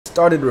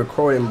started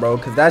recording, bro,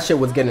 cause that shit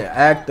was getting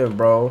active,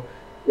 bro.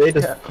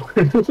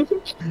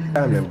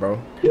 Happening,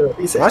 bro. Yo,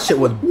 my shit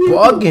was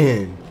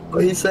bugging.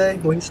 What he say?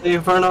 What he say,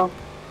 Inferno?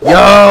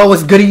 Yo,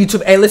 what's good,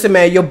 YouTube? Hey, listen,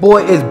 man, your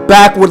boy is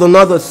back with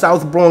another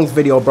South Bronx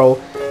video, bro.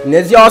 And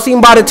as y'all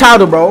seen by the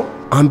title, bro,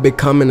 I'm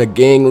becoming a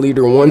gang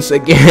leader once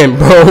again,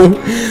 bro.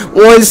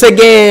 Once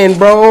again,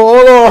 bro.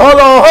 Hold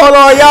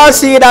on. Y'all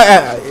see it?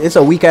 It's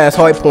a weak ass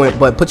high point,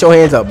 but put your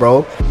hands up,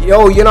 bro.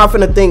 Yo, you're not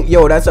finna think,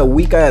 yo, that's a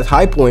weak ass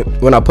high point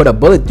when I put a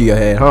bullet through your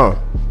head, huh?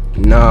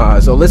 Nah.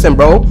 So listen,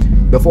 bro.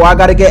 Before I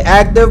gotta get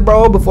active,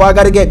 bro. Before I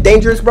gotta get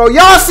dangerous, bro.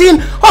 Y'all seen?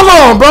 Hold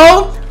on,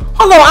 bro.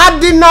 Hold on. I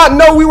did not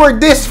know we were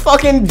this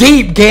fucking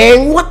deep,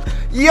 gang. What?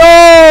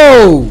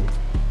 Yo.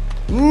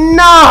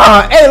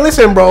 Nah. Hey,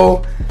 listen,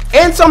 bro.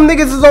 And some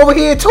niggas is over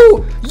here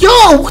too.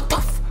 Yo, what the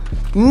f?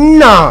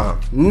 Nah.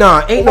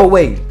 Ain't no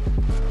way.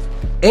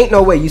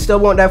 You still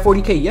want that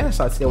 40K? Yes,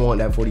 I still want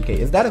that 40K.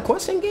 Is that a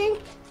question, gang?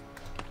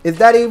 Is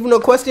that even a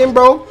question,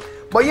 bro?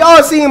 But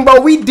y'all seeing,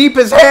 bro, we deep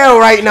as hell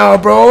right now,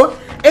 bro.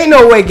 Ain't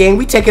no way, gang.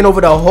 We taking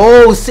over the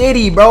whole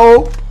city,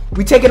 bro.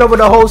 We taking over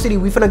the whole city.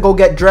 We finna go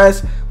get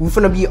dressed. We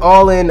finna be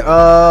all in,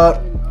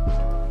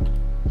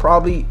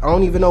 probably, I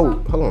don't even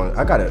know. Hold on.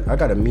 I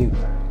gotta mute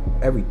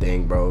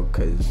everything, bro,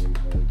 cause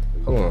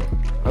hold on,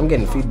 I'm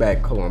getting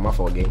feedback. Hold on, my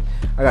fault, gang.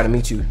 I gotta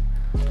meet you.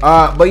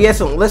 But yeah,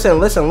 so listen.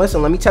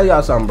 Let me tell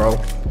y'all something, bro.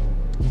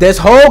 This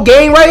whole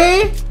game right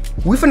here,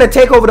 we finna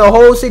take over the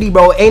whole city,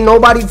 bro. Ain't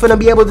nobody finna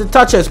be able to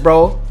touch us,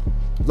 bro.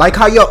 Like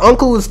how your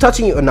uncle is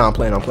touching you. No, I'm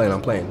playing.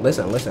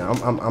 Listen.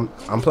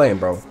 I'm playing,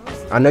 bro.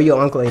 I know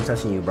your uncle ain't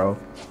touching you, bro.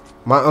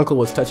 My uncle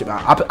was touching.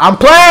 I'm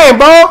playing,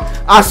 bro.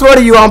 I swear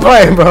to you, I'm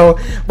playing, bro.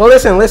 But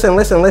listen.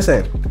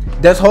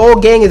 This whole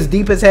gang is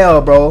deep as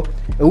hell, bro.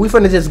 And we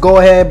finna just go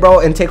ahead,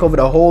 bro, and take over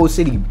the whole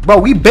city.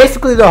 Bro, we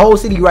basically the whole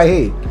city right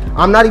here.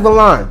 I'm not even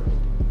lying.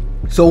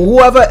 So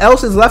whoever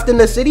else is left in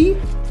the city,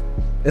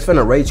 it's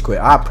finna rage quit.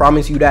 I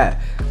promise you that.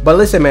 But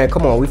listen, man,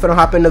 come on. We finna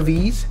hop in the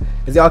V's.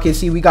 As y'all can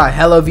see, we got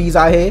hella V's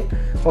out here.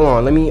 Hold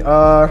on, let me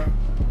unmute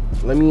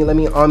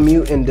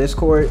in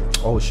Discord.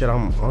 Oh shit,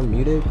 I'm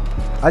unmuted.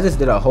 I just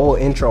did a whole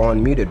intro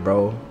unmuted,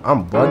 bro.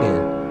 I'm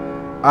bugging.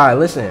 Alright,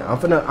 listen. I'm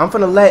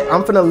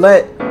finna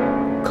let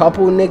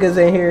couple niggas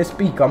in here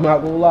speak. I'm not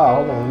gonna lie.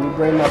 Hold on, let me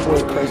bring my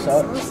boy Chris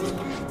up.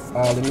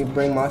 Let me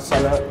bring my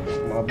son up.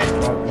 My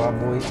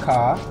boy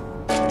Ka.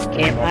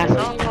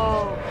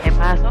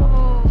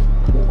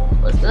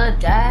 What's good,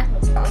 Dad?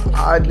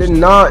 I did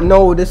not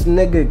know this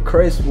nigga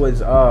Chris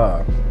was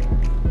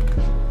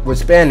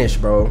Spanish,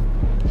 bro.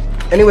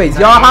 Anyways,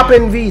 y'all hop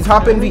in V's.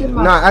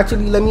 Nah,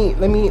 actually, let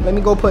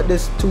me go put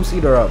this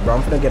 2-seater up, bro.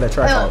 I'm finna get a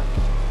track out.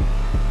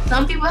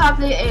 Some people have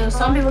to.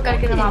 Some people gotta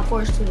get in my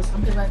Porsche too.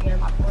 Some people gotta get in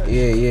my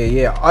Porsche.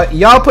 Yeah.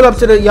 Y'all pull up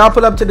to the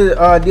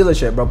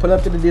dealership, bro. Pull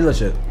up to the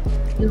dealership.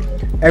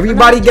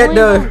 Everybody get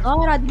the.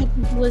 God, I think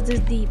it was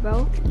this deep,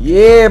 bro.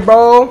 Yeah,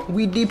 bro.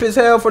 We deep as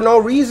hell for no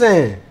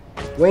reason.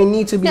 We ain't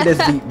need to be this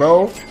deep,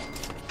 bro.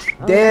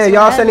 Damn,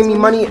 y'all sending me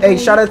money. Hey,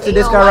 shout out to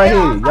this guy right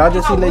here. Y'all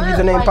just seen the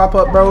username pop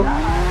up, bro.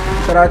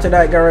 Shout out to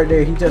that guy right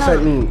there. He just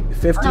sent me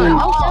 15K.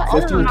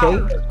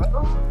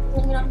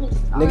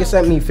 Nigga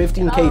sent me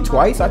 15K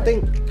twice, I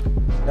think.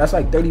 That's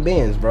like 30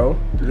 bands, bro.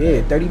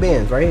 Yeah, 30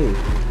 bands right here.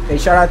 Hey,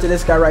 shout out to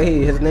this guy right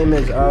here. His name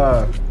is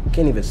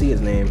can't even see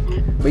his name.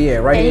 But yeah,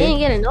 right here. He ain't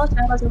getting no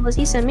shout outs unless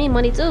he sent me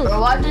money too.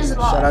 Bro,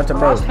 shout out to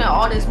bro. I spent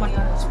all this money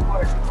on this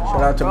sport.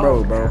 Shout out to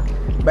bro.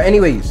 But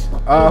anyways,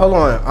 hold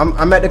on.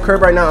 I'm at the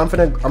curb right now. I'm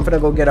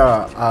finna go get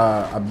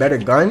a better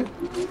gun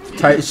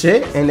type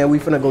shit, and then we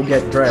finna go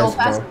get dressed,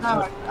 bro.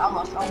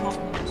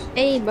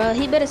 Hey, bro,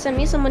 he better send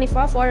me some money for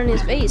I fart in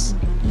his face.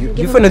 You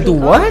finna do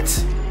what?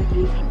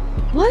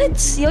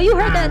 What? Yo, you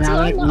heard that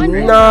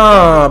too?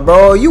 Nah,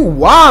 bro, you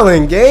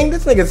wildin', gang.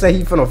 This nigga say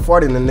he finna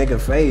fart in the nigga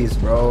face,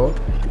 bro.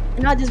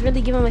 And I just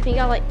really give him a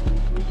finger like.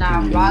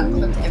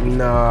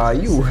 Nah,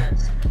 you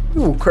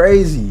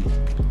crazy.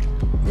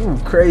 You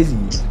crazy.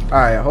 All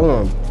right, hold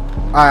on.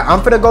 All right,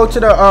 I'm finna go to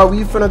the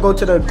we finna go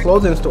to the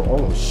clothing store.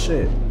 Oh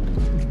shit.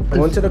 I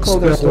went to the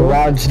clothing store.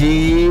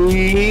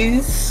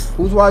 YGs.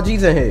 Who's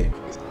YGs in here?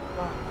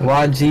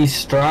 YG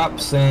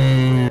straps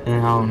and I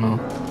don't know.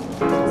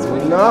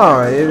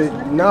 Nah,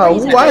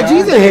 who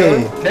YGs in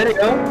here? There they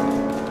go.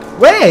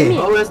 Wait.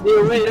 Oh, let's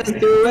do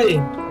it.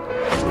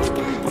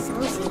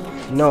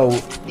 No,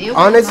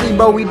 honestly,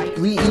 bro, we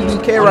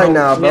EBK right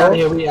now, bro.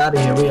 We out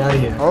of here.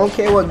 I don't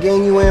care what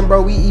gang you in,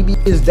 bro. We EB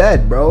is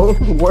dead, bro.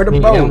 Word of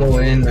boat. I don't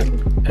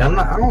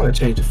want to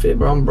change the fit,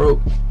 bro. I'm broke.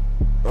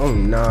 Oh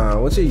nah,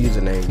 what's your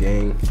username,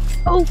 gang?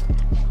 Oh,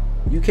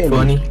 you can't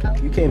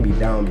be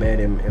down bad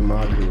in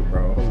my group,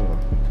 bro. Hold on.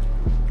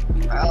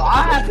 I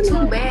have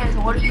 2 bands.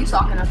 What are you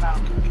talking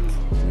about?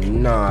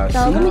 Nah,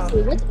 so let me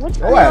see.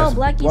 What's oh, all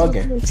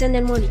blackies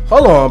sending money?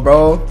 Hold on,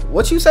 bro.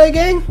 What you say,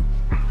 gang?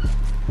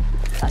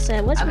 I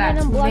said, what's one of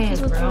them blackies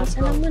was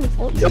sending money,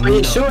 folks? Yo,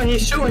 he's shooting.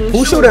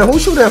 Who's shooting?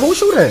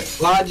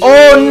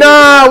 Oh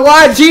nah,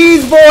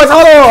 YG's boys.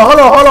 Hold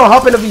on.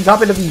 Hop in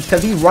the V's,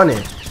 cause he's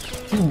running.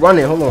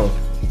 Hold on.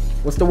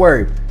 What's the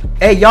word?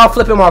 Hey, y'all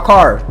flipping my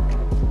car.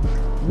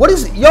 What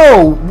is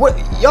yo? What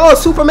y'all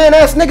Superman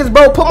ass niggas,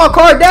 bro? Put my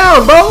car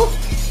down, bro.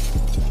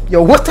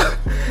 Yo, what the?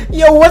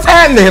 Yo, what's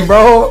happening,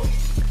 bro?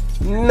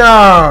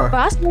 Nah. Bro,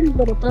 I swear these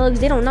little thugs,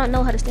 they don't not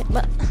know how to stand.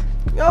 But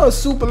Yo,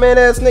 Superman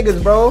ass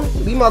niggas, bro.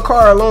 Leave my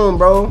car alone,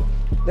 bro.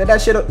 Let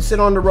that shit sit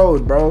on the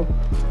road, bro.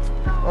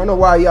 I don't know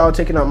why y'all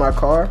taking out my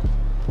car.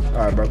 All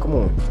right, bro. Come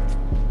on.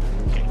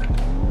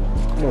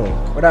 Come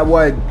on. Where that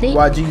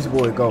YG's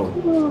boy go?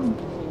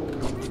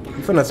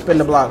 You finna spin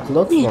the block.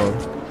 Look for him.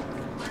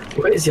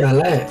 Where is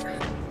y'all at?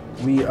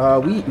 We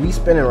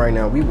spinning right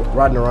now. We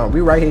riding around. We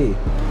right here.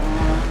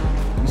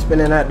 We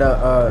spinning at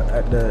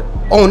the.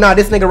 Oh nah,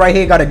 this nigga right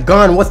here got a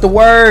gun. What's the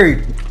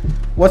word?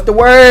 What's the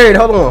word?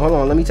 Hold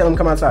on. Let me tell him to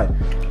come outside.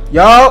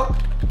 Yo.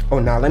 Oh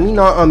nah, let me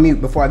not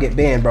unmute before I get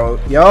banned, bro.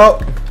 Yo.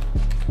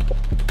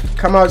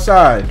 Come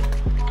outside.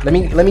 Let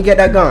me get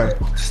that gun.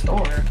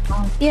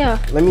 yeah.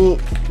 Let me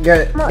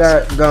get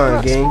that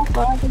gun, gang.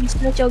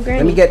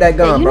 Let me get that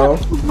gun, bro.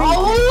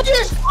 Bro, who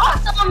just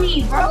walked on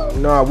me, bro?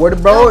 Nah, where the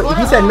bro?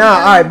 He said nah.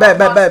 All right, bet.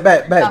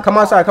 Come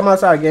outside,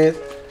 gang.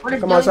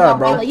 Come outside,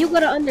 bro. You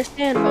gotta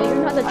understand, bro.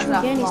 You're not the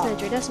true granny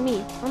snatcher. That's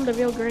me. I'm the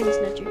real granny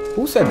snatcher.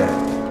 Who said that?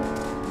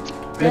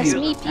 That's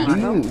me, Pete.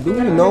 Do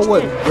you know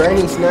what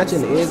granny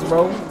snatching is,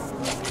 bro?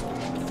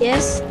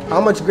 Yes.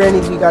 How much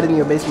grannies you got in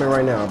your basement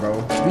right now,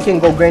 bro? We can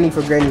go granny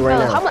for granny right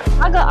now.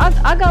 I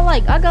got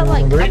like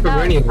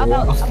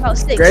about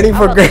 6. Granny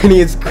for granny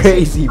is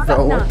crazy,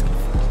 bro.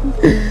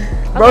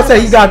 Bro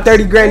said he got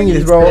 30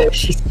 grannies, bro.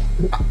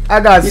 I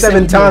got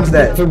 7 times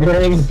that.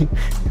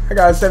 I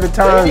got 7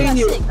 times.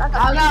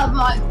 I got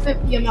about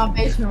 50 in my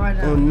basement right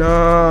now. Oh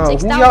no.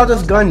 Who y'all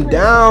just gunned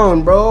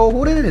down, bro?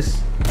 Who this?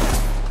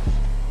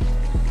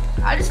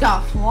 I just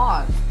got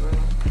flogged, bro.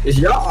 Is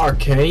y'all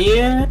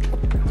Arcadian?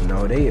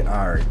 No, they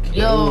are.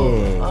 Yo,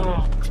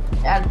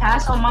 yeah,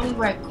 pass on mommy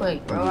right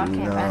quick, bro. I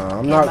can't pass.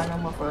 I'm Buy not. no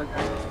more for a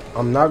gun.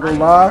 I'm not gonna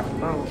lie.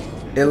 Bro.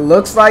 It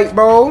looks like,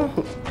 bro,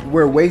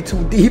 we're way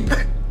too deep.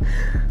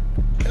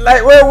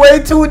 Like we're way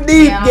too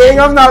deep, Yeah, gang.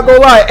 I'm not gonna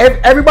lie.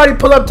 Everybody,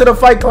 pull up to the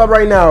fight club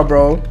right now,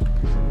 bro.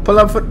 Pull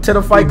up to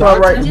the fight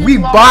club right. We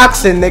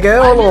boxing,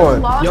 nigga. Hold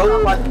on.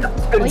 Yo,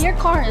 Well, your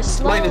car is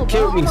slow. Somebody just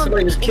killed me.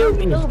 Somebody just killed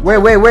me. Where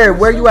you at?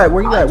 Where you at?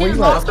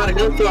 I saw the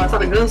gun store. I saw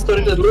the gun store.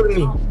 They just looted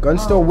me. Gun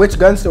store? Which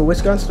gun store?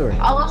 Which gun store?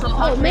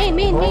 Oh,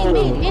 main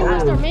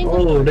store.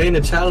 Oh, they in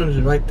the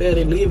challenger right there.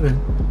 They leaving.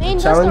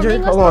 Challenger?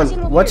 Hold on.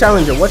 What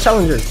challenger? What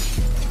challenger?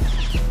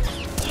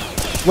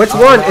 Which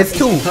one? It's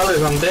 2.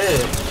 Colors, I'm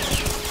dead.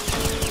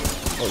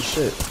 Oh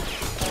shit.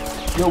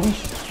 Yo,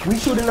 we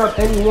shooting up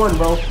anyone,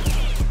 bro.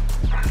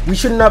 We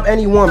shooting up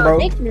anyone, bro.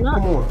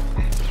 Come on.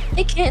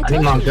 They can't I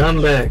need my gun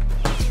back.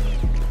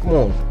 Come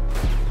on.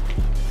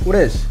 Who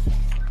this?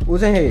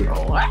 Who's in here?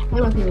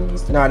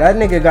 Nah, that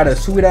nigga got a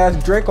sweet ass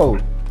Draco.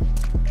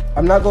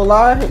 I'm not gonna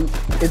lie.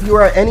 If you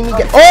are an enemy,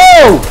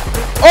 oh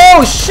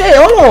shit!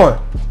 Hold on.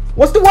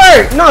 What's the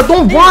word? Nah,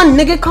 don't run,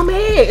 nigga. Come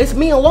here. It's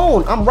me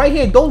alone. I'm right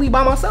here, dolly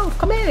by myself.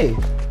 Come here.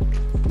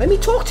 Let me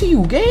talk to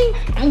you, gang.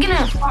 I'm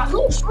gonna.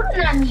 Who's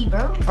shooting at me,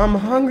 bro? I'm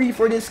hungry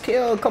for this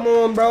kill. Come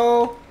on,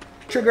 bro.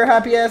 Trigger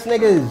happy ass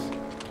niggas.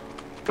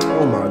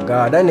 Oh my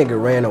god, that nigga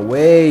ran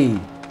away.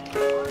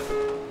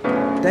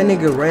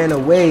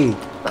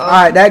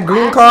 Alright, that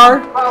green car.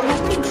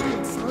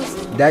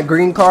 That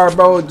green car,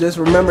 bro. Just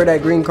remember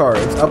that green car.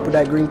 It's up with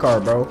that green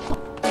car, bro.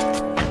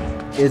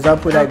 It's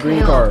up with that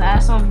green car.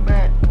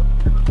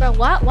 Bro,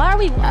 why are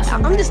we?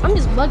 I'm just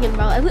bugging,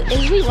 bro.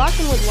 Is we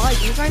walking with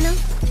YGs right now?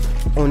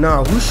 Oh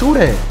no, who's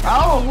shooting?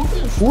 Bro,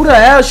 Who the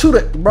hell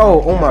shooting?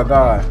 Bro, oh my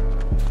god.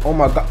 Oh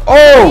my god.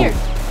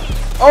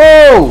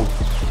 Oh!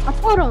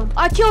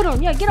 I killed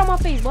him. Yeah, get on my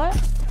face, boy.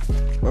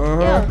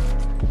 Let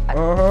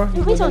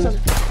me tell you something.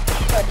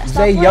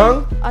 Zay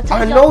Young?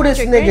 I know this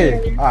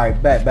nigga. Alright,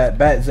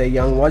 bet, Zay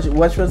Young. What's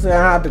gonna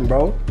happen,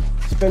 bro?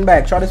 Spin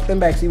back. Try to spin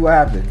back, see what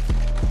happens.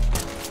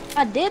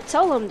 I did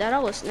tell him that I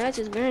was snatch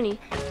his granny.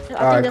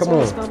 Alright, come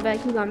on. He spun back.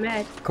 He got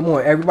mad. Come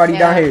on, everybody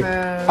down here.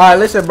 Alright,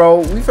 listen, bro.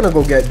 We finna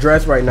go get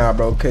dressed right now,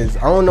 bro. Cause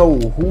I don't know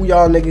who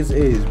y'all niggas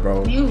is,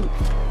 bro. Yo.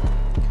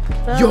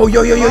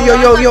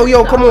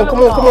 Come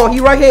on. He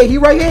right here. I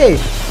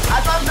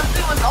thought the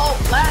thing was all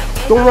black.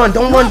 Don't run.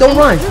 Hold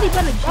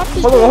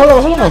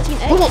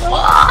on.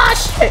 Oh,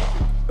 shit.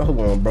 Hold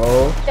on,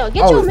 bro. Yo,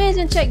 get your mans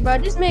in check, bro.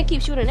 This man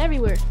keeps shooting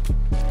everywhere.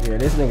 Yeah,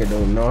 this nigga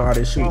don't know how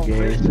to shoot,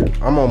 gang.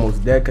 I'm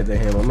almost dead because of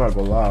him. I'm not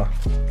gonna lie.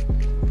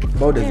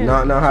 Bro does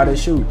not know how to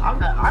shoot.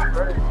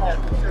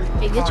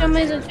 Hey, get your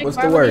mans in check, What's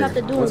bro. the word?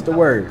 What's the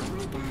word?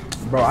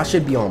 Bro, I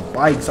should be on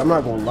bikes. I'm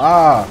not gonna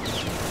lie.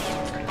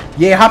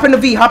 Yeah, hop in the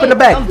V. Hop in the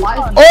back.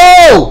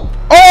 Oh!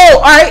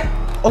 Alright.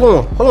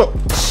 Hold on.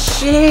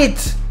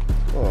 Shit.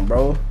 Come on,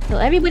 bro. Yo,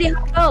 everybody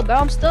hop out, bro.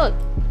 I'm stuck.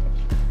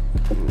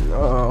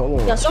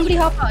 Hold on. Yo, somebody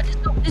hop out.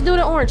 Just do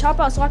the orange. Hop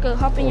out so I can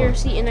hop in your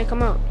seat and then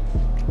come out.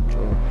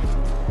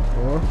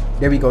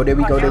 There we go. We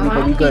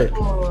good.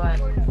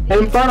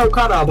 Inferno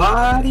caught a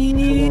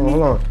body.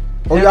 Hold on.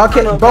 Oh, y'all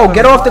can't. Bro,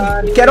 get off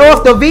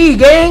the V,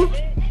 gang.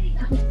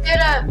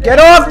 Get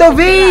off the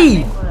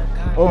V.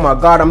 Oh my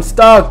god, I'm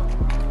stuck.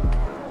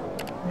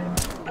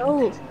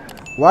 Oh.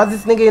 Why is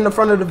this nigga in the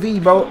front of the V,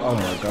 bro? Oh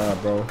my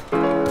god, bro.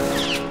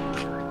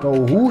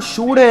 Bro, who's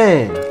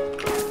shooting?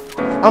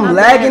 I'm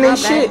lagging and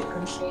shit.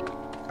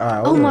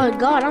 Alright, oh my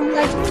god, I'm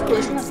lagging too.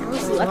 It's not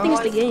possible. I think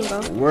it's the game,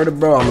 bro. Where the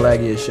bro? I'm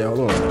laggy as shit. Hold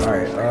on.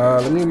 Alright,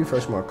 let me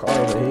refresh my car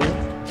over here.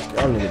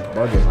 Y'all niggas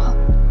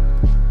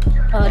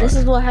bugging. This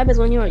is what happens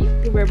when you're a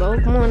YouTuber,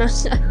 bro. Come on, you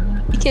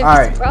can't be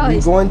Alright, surprised.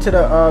 we going to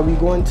the we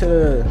going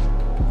to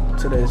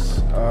this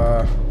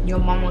Your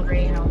mama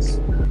greenhouse.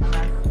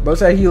 bro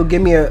said he'll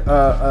give me a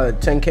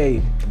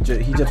 10K.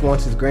 He just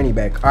wants his granny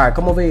back. Alright,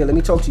 come over here. Let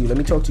me talk to you. Let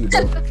me talk to you,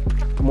 bro.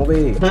 Come over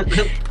here.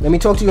 Let me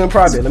talk to you in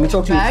private. Let me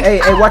talk to you. Hey,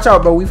 watch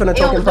out, bro. We finna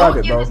talk in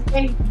private, bro.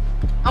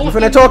 We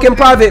finna talk in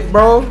private,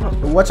 bro.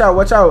 Watch out,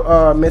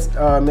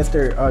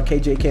 Mr.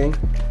 KJ King.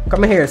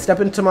 Come in here. Step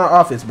into my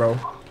office, bro.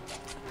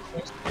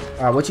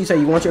 Alright, what you say?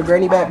 You want your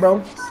granny back,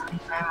 bro?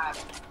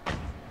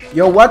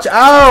 Yo, watch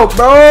out,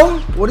 bro.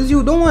 What is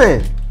you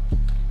doing?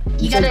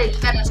 You gotta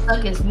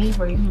suck his meat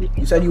for you.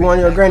 You said you want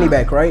your granny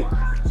back, right?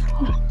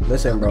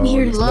 Listen, bro.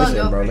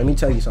 Listen, bro. Let me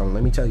tell you something.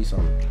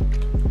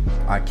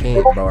 I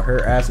can't, bro.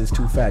 Her ass is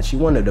too fat. She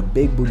one of the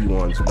big booty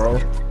ones,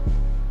 bro.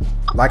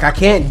 Like, I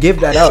can't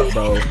give that up,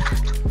 bro.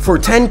 For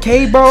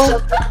 10K, bro?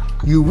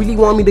 You really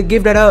want me to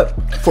give that up?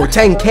 For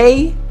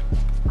 10K?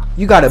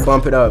 You gotta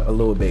bump it up a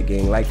little bit,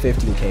 gang. Like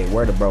 15K.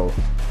 Where the bro?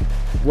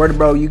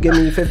 You give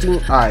me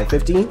 15? Alright,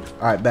 15?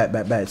 Alright,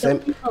 bet.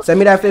 Send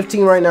me that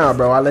 15 right now,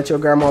 bro. I'll let your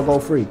grandma go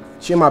free.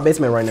 She in my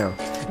basement right now.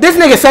 This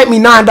nigga sent me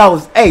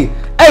 $9. Hey,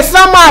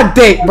 suck my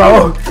dick,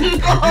 bro.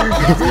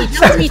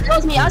 That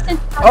was me. I sent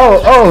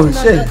Oh,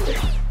 shit.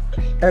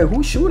 Hey,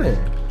 who's shooting?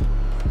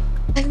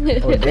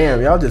 Oh,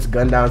 damn. Y'all just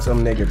gunned down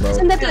some nigga, bro.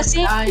 Send that to the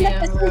same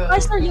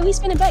Chrysler. Yo, he's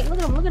spinning back.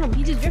 Look at him.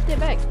 He just drifted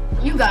back.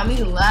 You got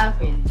me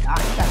laughing. You got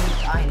me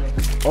dying.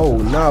 Oh,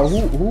 no.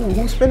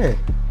 Who's spinning?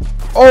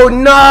 Oh,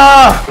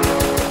 nah.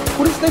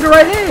 Who this nigga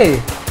right here?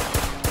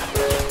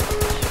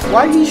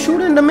 Why he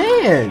shooting the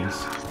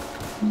mans?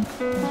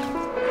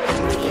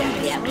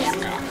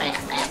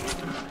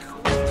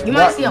 You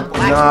might see a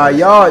black. Nah,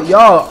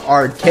 y'all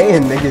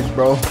arcane niggas,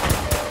 bro.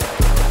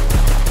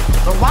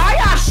 But why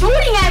y'all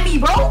shooting at me,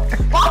 bro?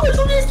 Why would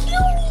you just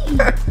kill me?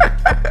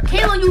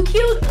 Kalo, you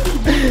killed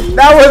me.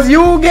 That was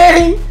you,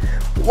 gang?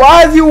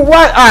 Why is you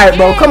what? Alright,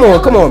 bro, come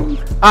on.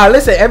 Alright,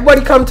 listen,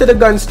 everybody come to the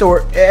gun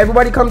store.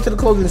 Everybody come to the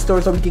clothing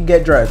store so we can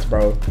get dressed,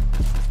 bro.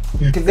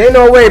 Cause ain't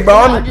no way, bro.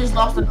 I just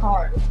lost a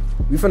card.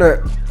 We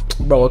finna,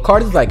 bro, a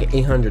card is like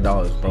 $800,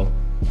 bro.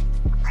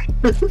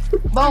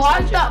 Bro,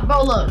 I thought,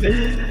 bro, look.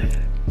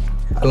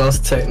 I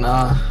lost tech,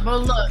 nah. Bro,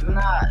 look,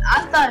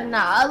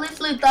 I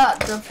literally thought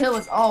the pill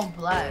was all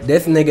black.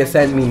 This nigga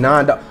sent me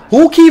 $9.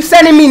 Who keeps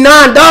sending me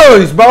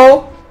 $9,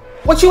 bro?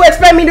 What you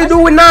expect me to do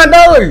with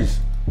 $9?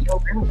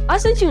 I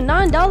sent you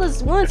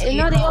 $9 once, and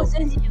now they all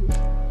send you.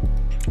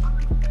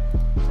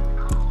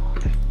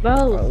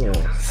 Bro.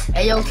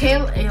 Hey, yo,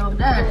 Kalo, hey, yo,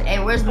 Dad.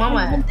 Hey, where's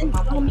Mama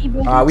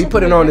at? We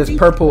putting on this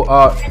purple.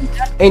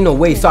 Ain't no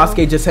way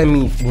Sasuke just sent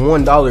me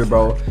 $1,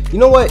 bro. You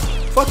know what?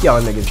 Fuck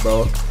y'all niggas,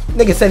 bro.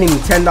 Niggas sending me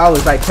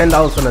 $10, like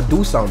 $10 gonna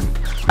do something.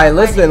 Alright,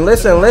 listen.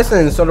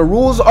 So the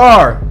rules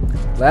are,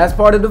 last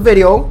part of the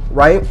video,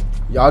 right?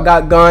 Y'all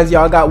got guns,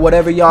 y'all got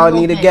whatever y'all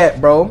need to get,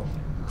 bro.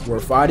 We're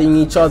fighting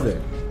each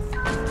other,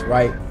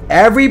 right?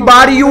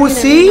 Everybody you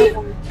see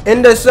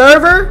in the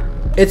server,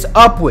 it's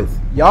up with.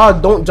 Y'all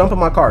don't jump in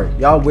my car.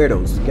 Y'all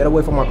weirdos. Get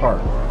away from my car.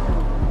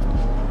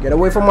 Get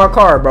away from my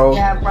car, bro.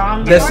 Yeah,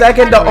 bro.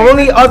 The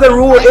only other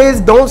rule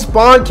is don't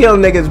spawn kill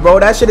niggas, bro.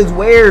 That shit is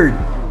weird.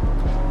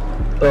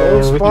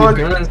 Don't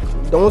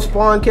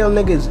spawn kill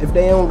niggas if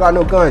they don't got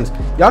no guns.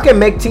 Y'all can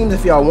make teams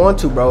if y'all want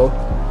to, bro.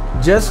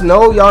 Just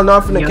know y'all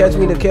not finna catch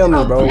me to kill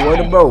me, bro. Where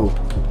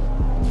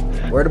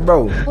the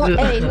bro? Well,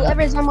 hey,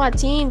 whoever's on my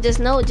team, just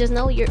know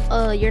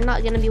you're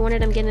not gonna be one of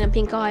them getting a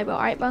pink eye, bro.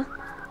 Alright, bro.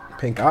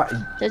 Pink eye.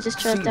 Just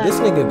trust this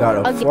nigga got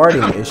a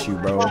farting issue,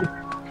 bro.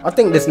 I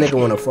think this nigga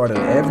wanna fart on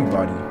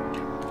everybody.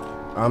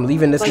 I'm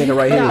leaving this nigga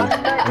right here.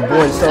 I'm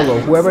going solo.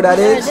 Whoever that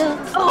is.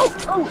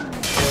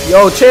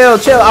 Yo, chill.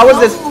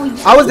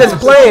 I was just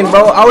playing,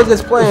 bro. I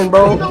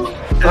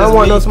don't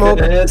want no smoke.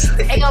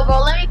 Hey, yo,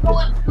 bro, let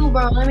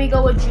me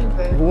go with you,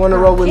 bro. Who wanna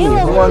roll with me? Who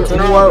wanna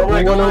roll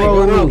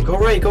with me? Go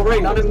right.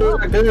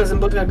 Not guns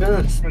and both got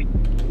guns.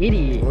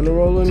 Idiot. Wanna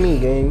roll with me,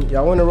 gang?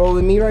 Y'all wanna roll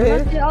with me right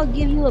here? I'll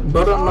give you a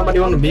bro, nobody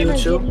wanna be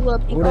with you.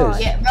 Who this?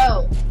 Yeah,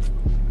 bro.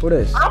 Who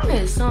this? I'm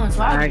his son,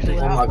 so I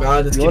Oh my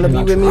god, this you wanna be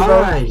with me,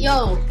 bro?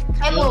 Yo,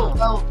 Kalo,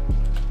 bro.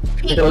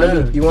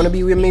 You wanna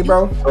be with me,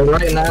 bro?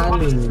 Right now,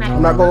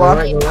 I'm not gonna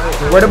lie.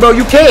 Where the bro?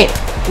 You can't.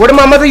 Where the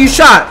my mother you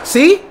shot?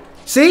 See?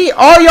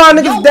 All y'all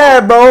niggas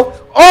dead, bro.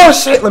 Oh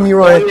shit, let me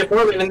run. In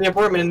the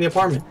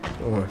apartment.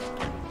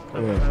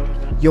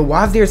 Yo,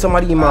 why is there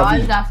somebody in my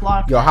V?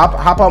 Yo,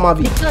 hop on my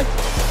V.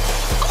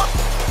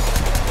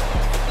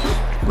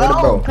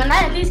 Bro, can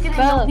I at least get in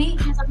your V?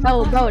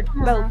 Bro,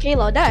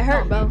 Kalo, that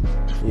hurt, bro.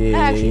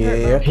 Yeah.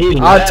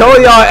 I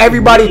told y'all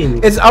everybody,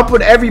 it's up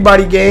with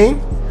everybody,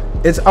 gang.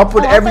 It's up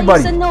with Oh,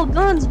 everybody. I thought you said no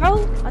guns,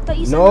 bro. I thought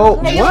you said No,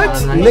 no guns.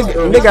 what?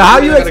 Nigga, how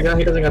you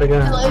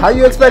how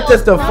you expect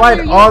us to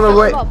fight all the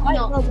way?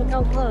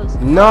 No gloves.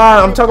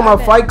 Nah, I'm talking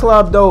about Fight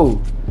Club though.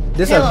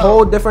 This is a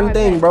whole different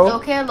thing, bro. Yo,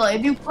 Kalo,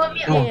 if you put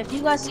me Yeah, if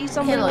you guys see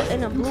somebody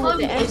in a blue with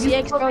the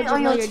MCX, bro, just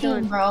know you're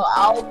done. Bro,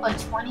 I will put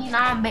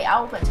 29. I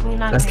will put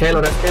 29. That's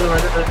Kalo. That's Kalo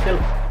right there. That's Kalo.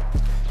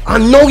 I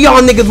know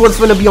y'all niggas was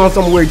finna be on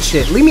some weird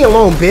shit. Leave me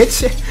alone,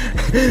 bitch.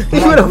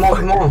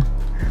 Come on.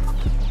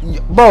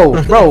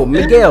 Bro,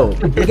 Miguel,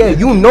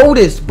 you know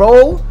this,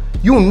 bro.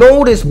 You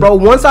know this, bro.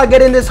 Once I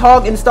get in this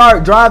hog and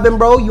start driving,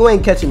 bro, you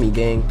ain't catching me,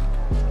 gang.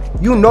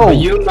 You know. But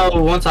you know,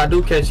 once I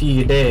do catch you,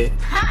 you're dead.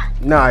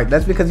 Nah,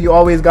 that's because you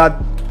always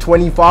got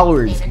 20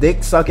 followers.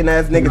 Dick sucking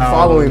ass niggas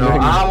following me.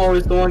 I'm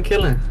always the one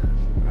killing.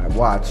 Right,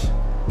 watch.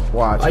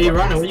 Why you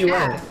running? Where you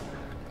at?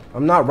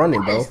 I'm not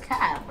running, bro.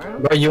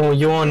 Bro,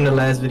 you on the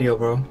last video,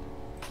 bro.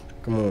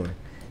 Come on.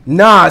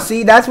 Nah,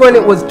 see, that's when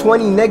it was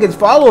 20 niggas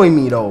following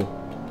me, though.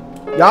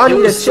 Y'all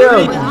need to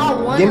chill.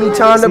 Give me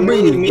time to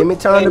breathe. Give me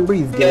time to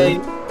breathe,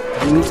 gang.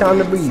 Give me time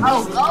to breathe.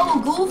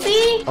 Oh,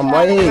 Goofy. I'm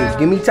right here.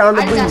 Give me time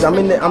to breathe.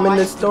 I'm in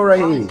the store right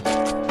here.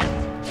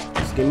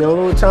 Just give me a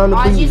little time to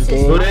breathe,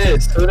 gang. Who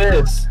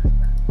this?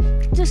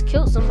 Just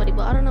killed somebody,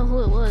 but I don't know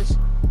who it was.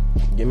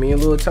 Give me a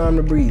little time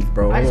to breathe,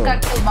 bro. I just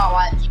got killed by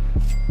watch.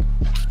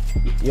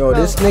 Yo,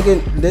 this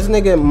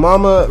nigga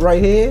mama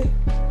right here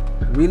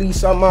really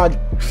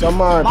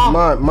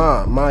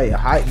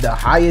the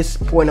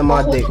highest point of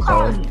my dick,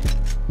 bro.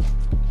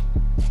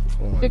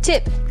 Your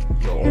tip.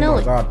 Oh No,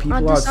 my god,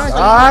 people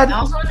outside.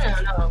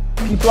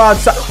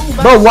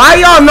 Bro, why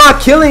y'all not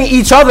killing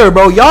each other,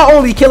 bro? Y'all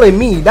only killing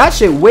me. That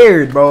shit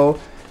weird, bro.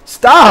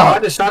 Stop. I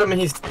just shot him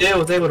and he still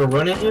was able to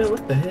run in here.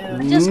 What the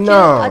hell?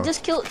 I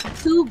just killed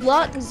 2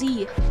 Glock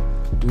Z.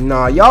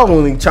 Nah, y'all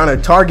only trying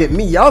to target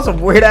me. Y'all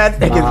some weird ass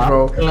niggas,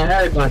 bro. I'm killing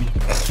everybody.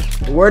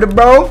 Word of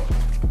bro?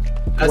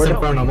 That's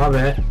Inferno, my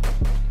bad.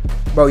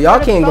 Bro, y'all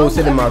can't go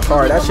sit in my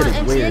car. That shit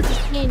is weird.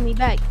 Me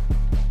back.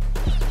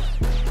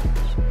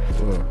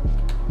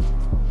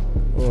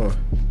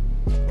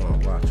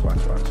 Watch.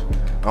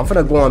 I'm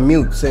finna go on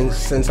mute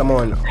since I'm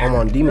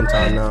on demon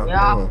time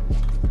now.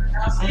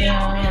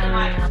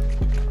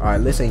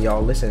 Alright, listen,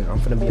 y'all. Listen, I'm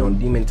finna be on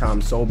demon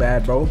time so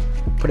bad, bro.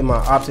 Putting my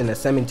ops in a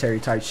cemetery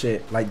type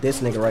shit. Like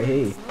this nigga right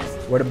here.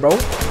 Where the bro?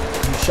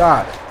 You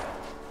shot.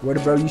 Where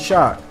the bro you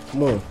shot?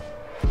 Come on.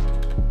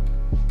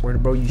 Where the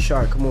bro you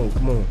shot? Come on.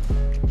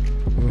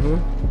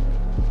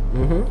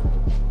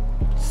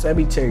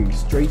 Cemetery.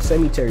 Straight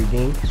cemetery,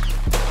 gang.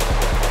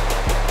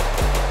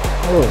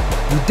 Come on.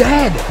 You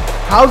dead.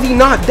 How's he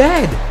not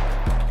dead?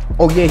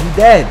 Oh yeah, he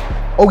dead.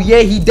 Oh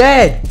yeah, he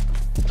dead.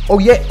 Oh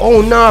yeah.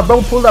 Oh nah,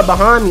 bro, pull up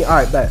behind me.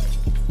 Alright, bet.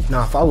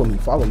 Nah, follow me.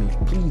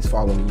 Please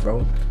follow me,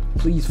 bro.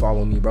 Please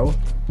follow me, bro.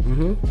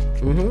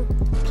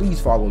 Please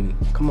follow me.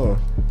 Come on.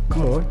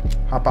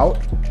 Hop out.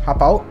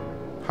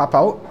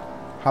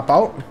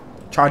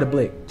 Try to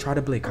blick.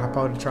 Hop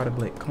out and try to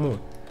blick. Come on.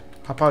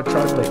 Hop out and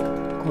try to blick.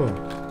 Come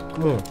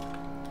on.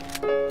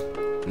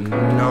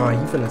 Nah,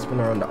 you finna spin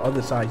around the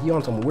other side. He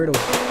on some weirdo.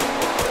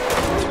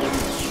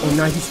 Oh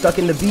nah, he's stuck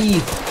in the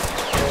V.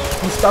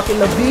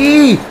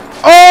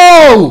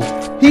 Oh!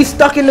 He's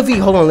stuck in the V.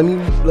 Hold on, let me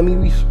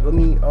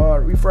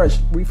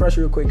refresh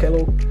real quick,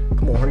 Kalo.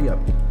 Come on, hurry up.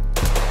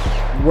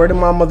 Where did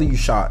my mother you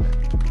shot?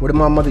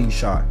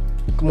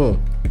 Come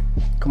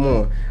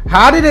on.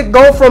 How did it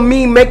go from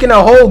me making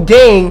a whole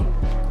gang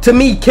to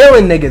me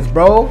killing niggas,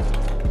 bro?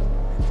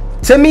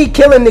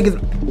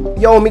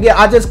 Yo, Miguel,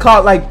 I just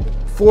caught like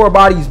 4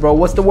 bodies, bro.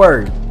 What's the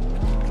word?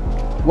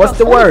 Nah,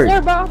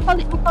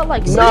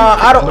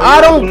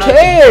 I don't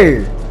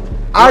care.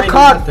 I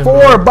caught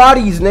 4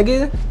 bodies,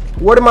 nigga.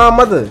 Where did my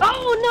mother?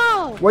 Oh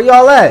no! Where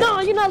y'all at? No,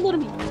 you're not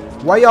looting me.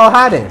 Why y'all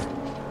hiding?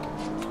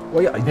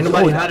 Ain't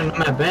nobody hiding on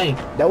that bank.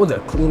 That was a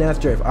clean ass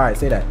drift. Alright,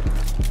 say that.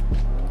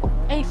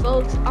 Hey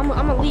folks, I'm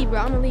gonna leave,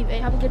 bro. Hey,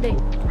 have a good day.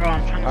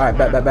 Alright,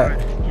 bet.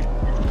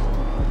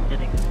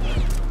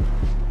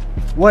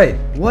 Wait,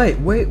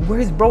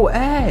 where's bro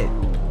at?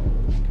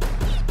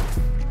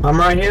 I'm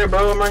right here,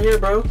 bro.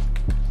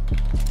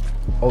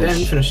 Oh, damn,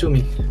 you finna shoot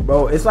me.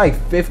 Bro, it's like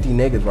 50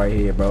 niggas right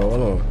here, bro.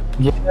 Hold on.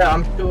 Yeah,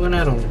 I'm shooting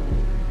at him.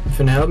 You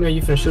finna help me or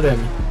you finna shoot at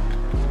me?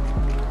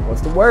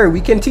 What's the word?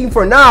 We can team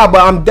for now,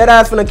 but I'm dead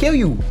ass finna kill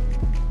you.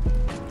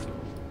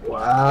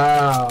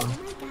 Wow.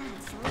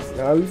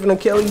 Nah, we finna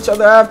kill each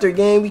other after,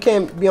 gang. We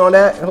can't be on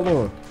that. Hold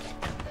on.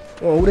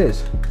 Who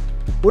this?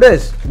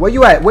 Where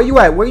you at?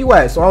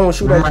 So I won't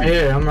shoot at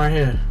you. I'm right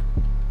here.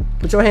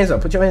 Put your hands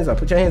up. I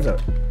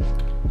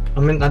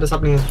just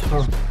hopped in this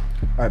car.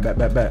 Alright,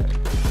 bet.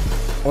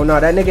 Oh no,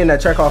 that nigga in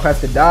that checkoff has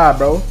to die,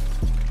 bro.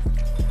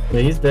 Yeah,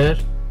 he's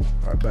dead.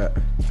 Alright, bet.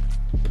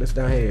 Put this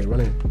down here,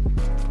 running.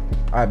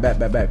 Alright,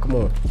 bet. Come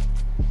on.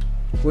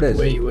 Who this?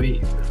 Wait.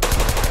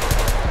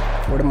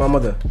 Where did my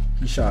mother?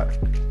 He shot.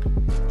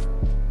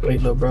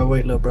 Wait, little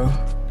bro.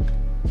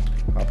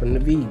 Hop in the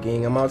V,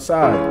 gang. I'm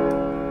outside.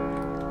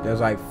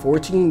 There's like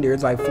 14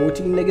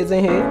 niggas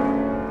in here.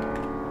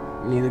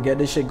 We need to get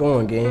this shit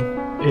going, gang.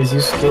 Is you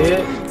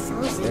scared?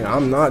 Man,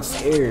 I'm not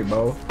scared,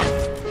 bro.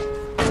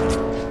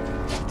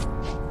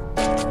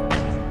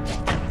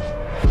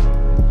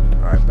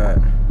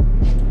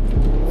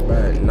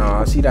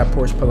 I see that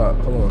Porsche pull up.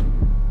 Hold on.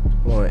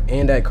 Hold on.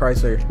 And that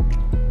Chrysler.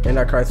 And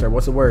that Chrysler.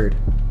 What's the word?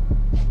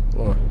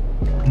 Hold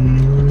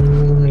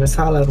on. Let's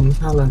holla at him. Let's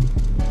holla at him.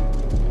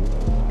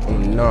 Oh,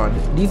 nah.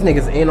 These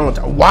niggas ain't on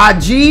top.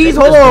 YGs?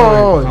 Hold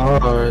on.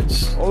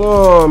 Hold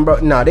on, bro.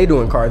 Nah, they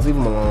doing cars. Leave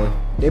them alone.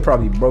 They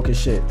probably broke as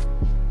shit.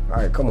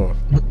 Alright, come on.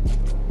 Come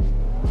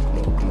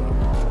on.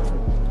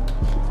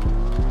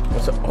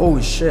 What's up?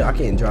 Oh, shit. I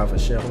can't drive for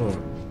shit. Hold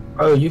on.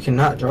 Oh, you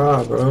cannot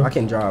drive, bro. I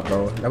can drive,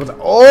 bro. That was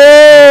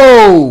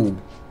oh!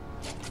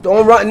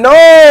 Don't run!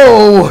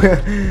 No!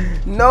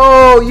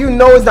 No, you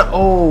know it's not.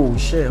 Oh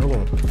shit! Hold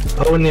on.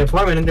 Oh, in the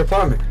apartment. In the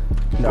apartment.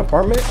 In the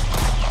apartment?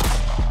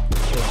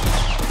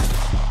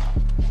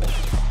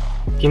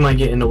 He might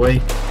get in the way.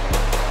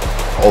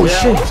 Oh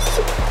shit!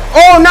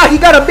 Oh no! He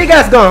got a big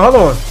ass gun. Hold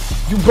on.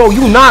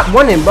 You not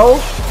running, bro.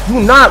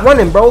 You not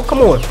running, bro. Come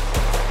on.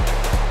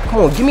 Come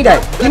on. Give me that.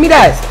 Give me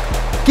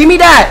that. Give me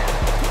that.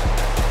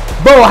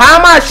 Bro, how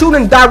am I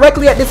shooting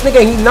directly at this nigga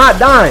and he's not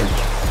dying?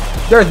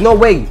 There's no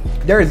way.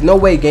 There is no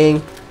way,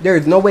 gang. There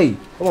is no way.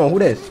 Hold on, who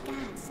this?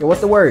 Yo,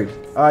 what's the word?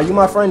 You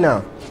my friend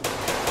now.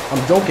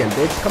 I'm joking,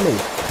 bitch. Come here.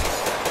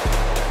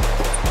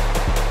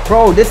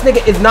 Bro, this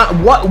nigga is not.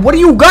 What do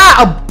you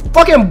got? A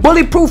fucking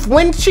bulletproof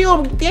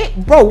windshield?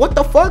 Bro, what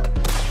the fuck?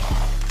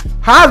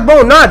 How's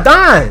bro not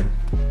dying?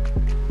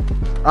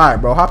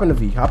 Alright, bro. Hop in the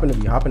V. Hop in the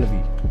V. Hop in the V.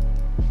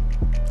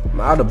 I'm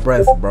out of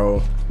breath,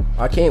 bro.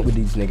 I can't with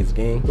these niggas,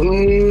 gang.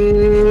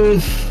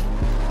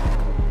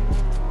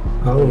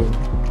 Oh.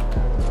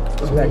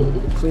 What's that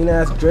clean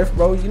ass drift,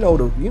 bro? You know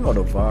the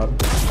vibe.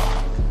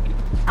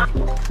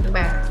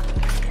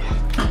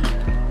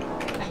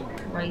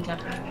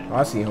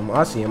 I see him.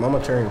 I see him. I'ma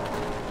turn.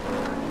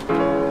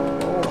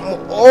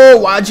 Oh,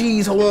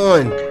 YGs, hold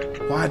on.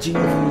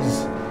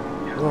 YGs.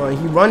 Hold on,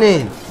 he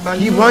running.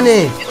 He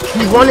running.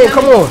 He running.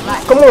 Come on.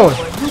 Come on.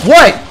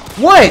 What?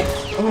 What?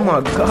 Oh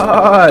my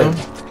god.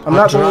 I'm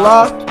not gonna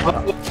lie.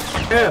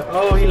 Yeah.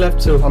 Oh, he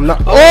left too. I'm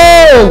not.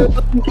 Oh!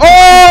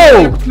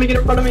 Oh! Let me get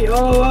in front of me.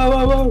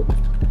 Oh.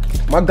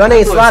 My gun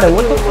ain't sliding.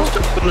 What the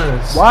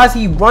fuck? Why is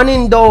he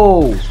running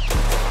though?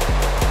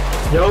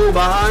 Yo,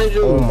 behind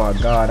you. Oh my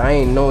god, I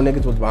ain't know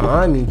niggas was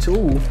behind me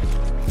too.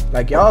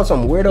 Like y'all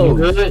some weirdos. You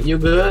good? You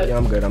good? Yeah,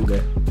 I'm good. I'm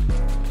good.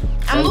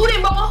 I'm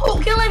looting, but who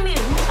killing me?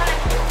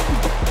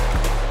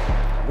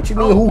 What you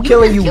mean? Who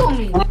killing you?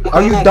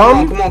 Are you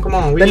dumb? Come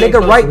on. The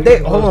nigga right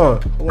there. Hold on.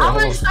 I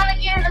was trying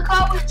to get in the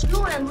car with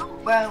you and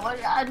loot, bro. What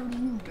did I do to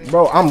you,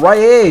 bro? I'm right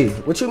here.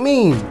 What you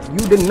mean?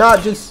 You did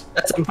not just.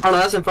 That's in front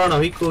of. That's in front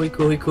of. He cool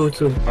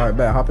too. All right,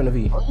 bet. Hop in the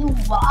V. Oh, you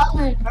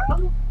wildin',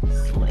 bro. I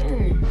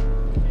swear.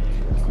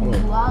 You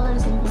wildin'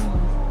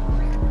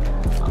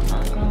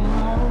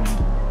 sometimes.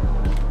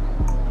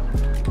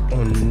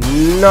 Oh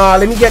nah,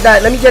 let me get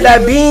that beam.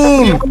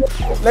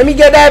 Let me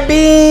get that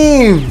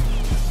beam.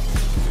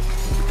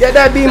 Get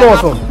that beam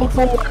off him.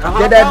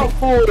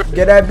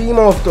 Get that beam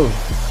off him.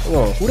 Hold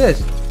on, who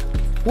this?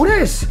 Who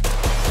this?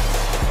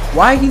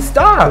 Why he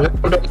stop?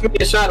 Let me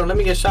get shot. Let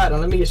me get shot.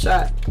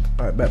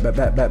 Alright, bet.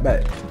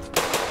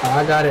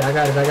 I got it.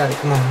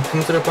 Come on,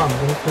 come to the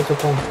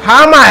apartment.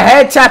 How am I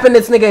head tapping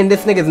this nigga and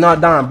this nigga's not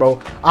dying, bro?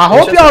 I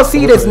hope y'all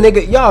see this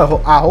nigga.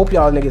 I hope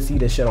y'all niggas see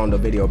this shit on the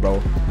video, bro.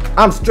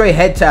 I'm straight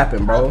head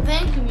tapping, bro. I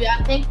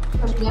think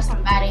you got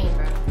some bad aim,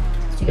 bro.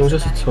 It was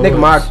just a nigga,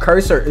 my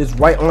cursor is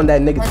right on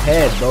that nigga's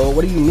head, bro.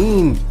 What do you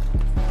mean?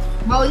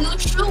 Bro, you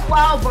shoot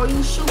wild, bro.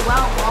 You shoot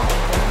wild walking,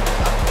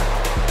 bro.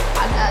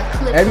 I got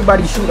clips.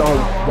 Everybody shoot on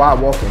while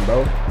walking,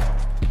 bro.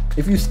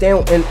 If you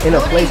stand in a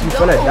place, you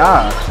finna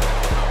die.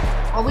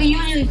 Or we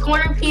usually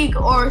corner peek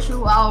or shoot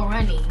while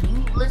running.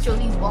 You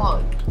literally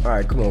walk.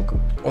 Alright, come on.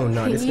 Oh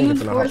no, this nigga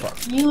finna hop up.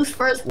 Use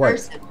first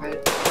person, bro. Use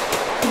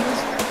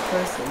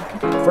first person.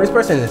 First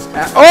person is.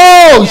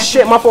 Oh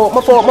shit! My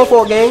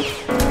fault, gang.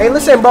 Hey,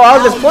 listen, bro. I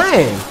was just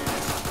playing.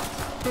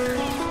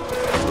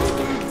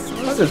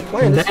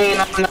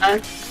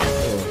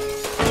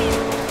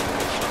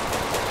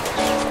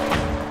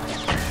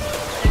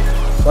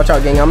 Watch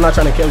out, gang. I'm not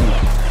trying to kill you.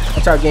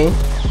 Watch out, gang.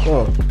 Come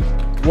on.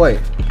 What?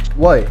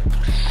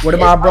 What are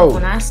my bros?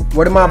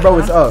 What are my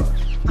bros up?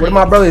 What are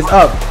my brothers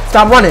up?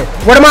 Stop running.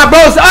 What are my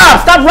bros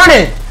up? Stop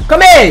running.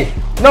 Come here.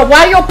 No,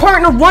 why your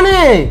partner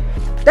running?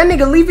 That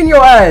nigga leaving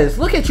your ass.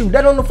 Look at you.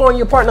 Dead on the floor and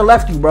your partner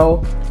left you,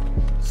 bro.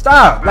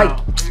 Stop. Like,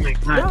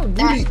 yo,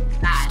 dude,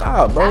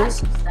 stop, bro.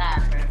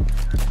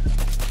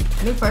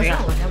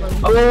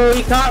 Oh,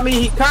 he caught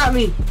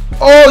me.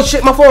 Oh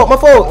shit, my fault.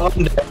 Oh,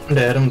 I'm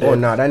dead. Oh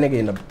nah, that nigga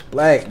in the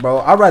black, bro.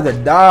 I'd rather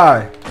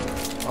die.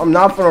 I'm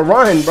not gonna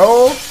run,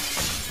 bro.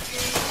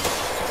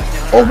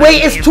 Oh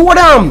wait, it's two of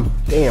them.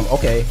 Damn.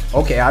 Okay.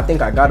 I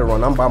think I gotta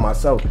run. I'm by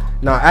myself.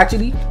 Nah,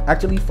 actually,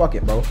 fuck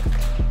it, bro.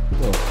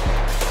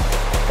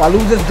 If I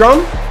lose this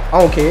drum, I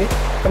don't care.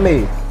 Come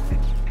here.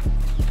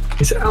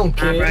 He said, I don't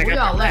care.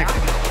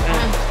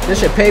 This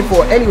shit paid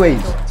for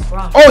anyways.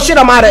 Oh shit,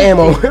 I'm out of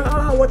ammo.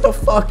 What the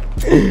fuck?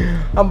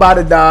 I'm about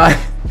to die.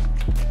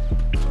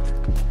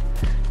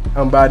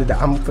 I'm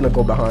finna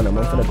go behind him.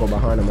 The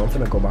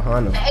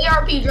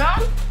ARP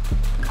drum?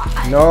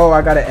 No,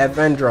 I got an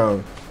FN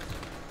drum.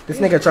 This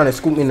nigga trying to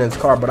scoop me in his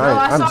car, but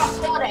I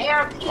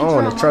don't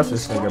want to trust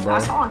this nigga, bro. I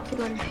saw him kill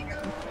the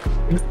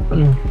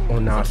Oh,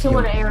 nah, I see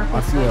him.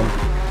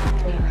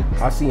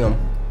 I see him.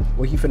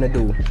 What he finna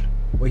do?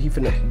 What he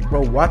finna...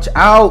 Bro, watch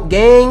out,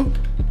 gang.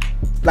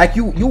 Like,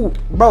 you...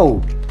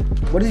 Bro,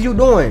 what is you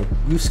doing?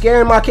 You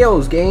scaring my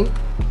kills, gang.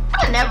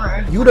 I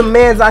never. You the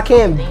mans I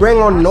can't bring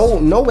on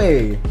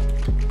nowhere. You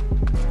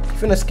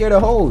finna scare the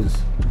hoes.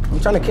 I'm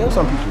trying to kill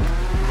some people.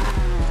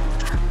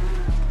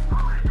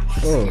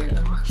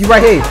 He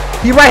right here.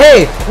 He right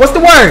here. What's the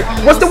word?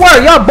 What's the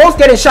word? Y'all both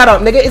getting shot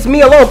up, nigga. It's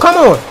me alone. Come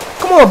on.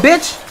 Come on,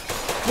 bitch.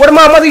 What am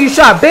I mother you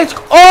shot, bitch?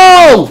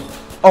 Oh!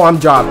 Oh, I'm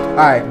dropped.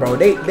 Alright, bro.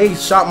 They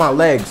shot my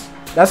legs.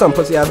 That's some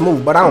pussy ass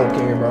move, but I don't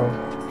care, bro.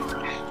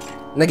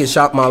 Nigga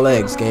shot my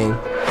legs, gang.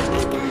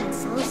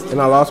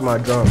 And I lost my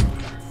drum.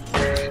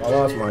 I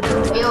lost my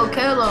drum. Hey, yo,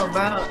 Kalo,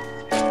 bro.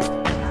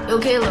 Yo,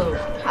 Kalo.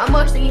 How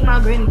much to get my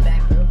granny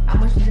back, bro? How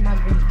much to get my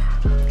granny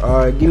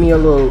back? Give me a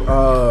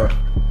little,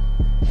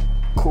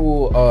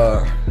 cool,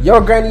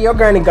 your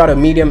granny got a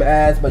medium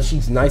ass, but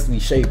she's nicely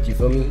shaped, you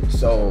feel me?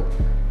 So,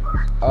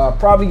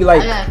 probably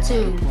like... I got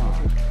two.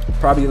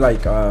 Probably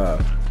like a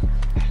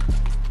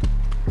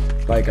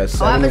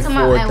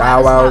 74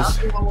 thou-hours.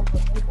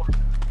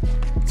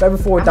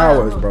 74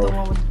 thou-hours, bro.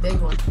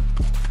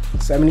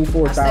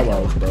 74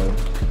 thou-hours, bro.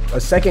 A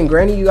second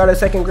granny? You got a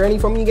second granny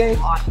for me, gang?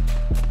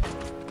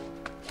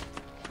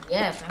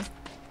 Yeah, man.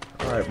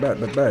 Alright,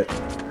 bet.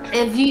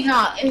 If you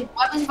not, what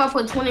happens if I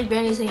put 20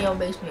 grannies in your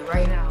basement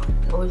right now?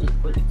 What would you,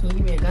 can you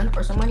give me a gun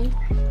or some money?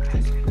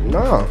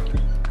 Nah.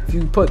 If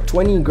you put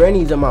 20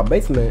 grannies in my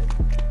basement,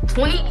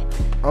 20?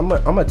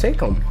 I'ma take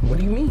them. What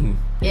do you mean?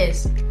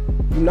 Yes.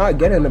 You're not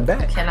getting them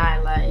back. Can I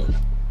like?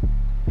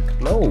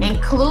 No.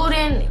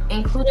 Including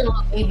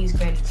little babies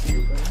grannies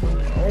too, bro.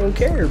 I don't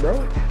care,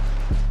 bro.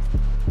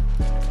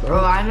 Bro,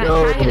 I'm not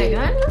trying to get a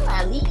gun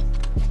at least.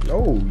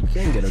 No, you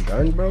can't get a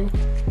gun, bro.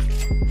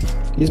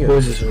 These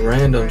boys is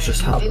random,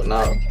 just hopping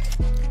out.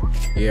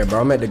 Yeah,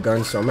 bro, I'm at the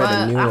gun, so I'm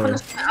at the new one.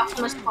 I'm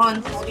gonna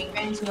spawn 40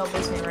 grannies in your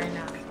basement right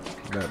now.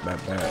 Bet.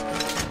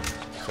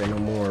 Say no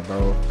more,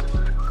 bro.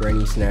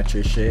 Granny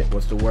snatcher shit.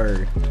 What's the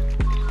word?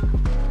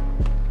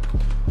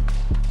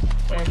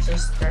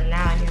 They're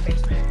now in your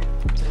basement.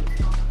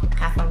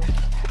 Half of them.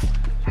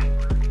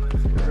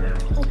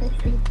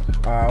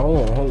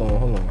 Hold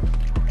on.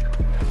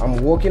 I'm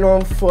walking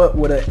on foot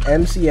with an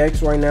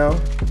MCX right now.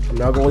 I'm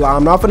not gonna lie.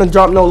 I'm not finna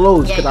drop no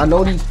lows because I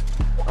know these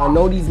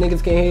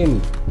niggas can't hear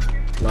me.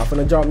 I'm not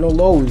finna drop no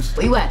lows.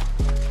 Where you at?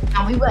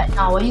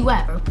 No, where you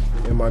at, bro?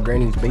 In my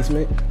granny's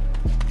basement.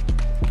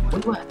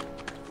 Where you at?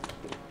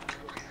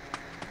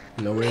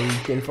 Nowhere you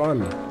can find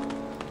me.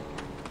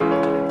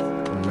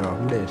 Oh, no,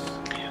 who this?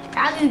 I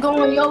just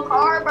go in your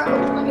car, bro.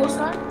 Like your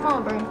son. Come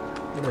on, bro.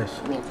 Who this?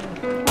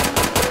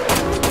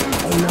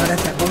 Oh no,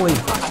 that's that boy.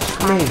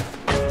 Come here.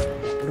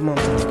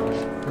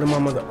 What am my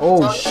mother?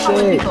 Oh so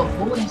shit.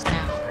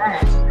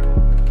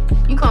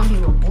 You can't be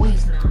with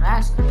boys now.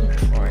 That's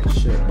crazy. Alright,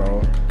 shit,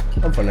 bro.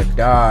 I'm finna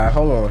die.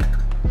 Hold on.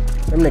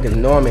 Them niggas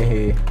know I'm in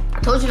here. I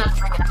told you not to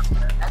bring it out.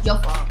 That's your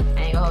fault. I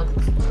ain't gonna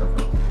hold you.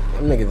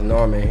 Them niggas know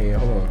I'm in here.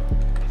 Hold on.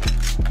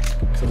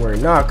 What's the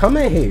word? Nah, come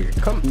in here.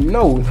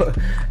 No.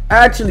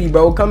 Actually,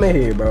 bro, come in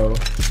here, bro.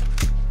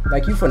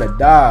 Like you finna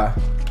die.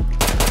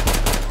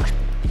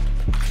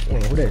 Oh,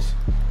 who this?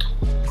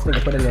 This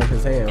nigga put it in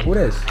his hand. Who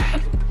this?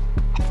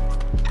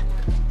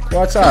 Who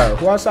outside?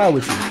 Who outside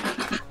with you?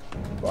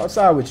 Who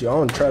outside with you? I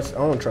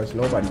don't trust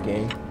nobody,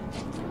 gang.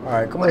 All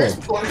right, come on.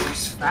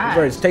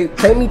 First,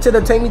 take me to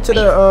the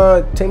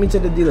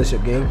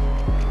dealership, gang.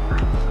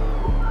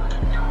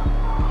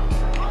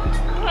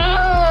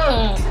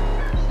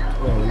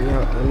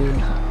 Let me.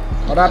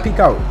 How do I peek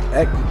out?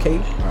 K?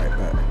 Alright,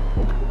 bet.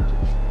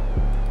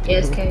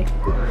 Yes, K.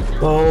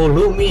 Oh,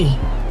 loot me.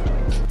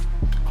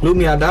 Loot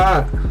me, I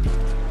died.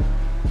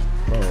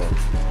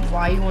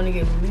 Why you wanna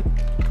get loot?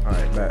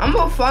 Alright, bet. I'm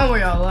gonna find where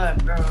y'all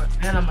at, bro.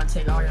 And I'm gonna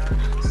take all y'all.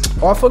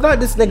 Oh, I forgot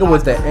this nigga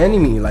was the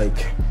enemy.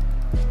 Like,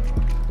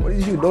 what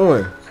is you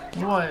doing?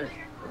 What?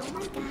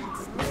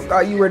 I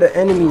thought you were the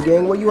enemy,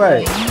 gang. Where you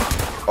at?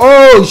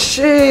 Oh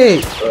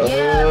shit!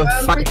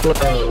 Fight club.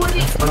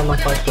 In front of my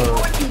fight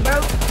club.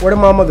 Where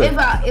my mother? If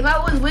I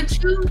was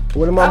with you,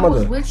 Where my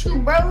mother? With you,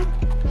 bro.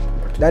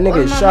 That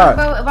nigga is shot.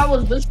 Bro, if I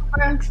was with you,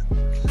 bro,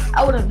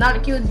 I would have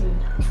not killed you.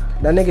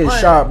 That nigga is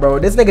shot, bro.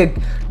 This nigga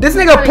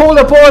pulled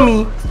up on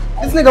me.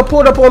 This nigga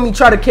pulled up on me,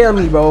 try to kill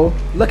me, bro.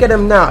 Look at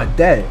him now,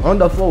 dead on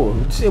the floor.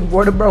 Shit,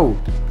 where the bro?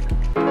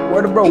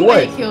 Where the bro? You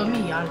what? ain't kill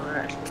me, I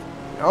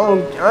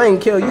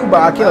ain't kill you,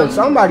 but I killed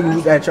somebody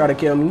who that tried to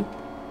kill me.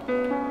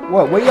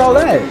 What? Where y'all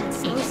at?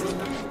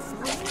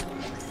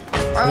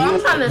 Bro, I'm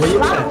trying to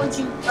slide with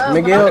you, bro.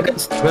 Miguel,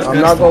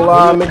 I'm not gonna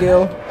lie,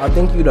 Miguel. I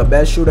think you the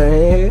best shooter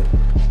in here.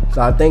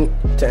 So I think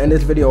to end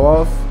this video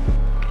off,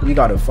 we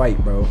gotta fight,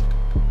 bro.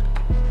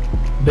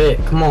 Bet,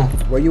 come on.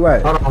 Where you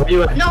at? Hold on, where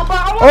you at? No, but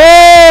I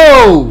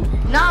Oh!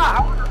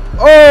 Nah.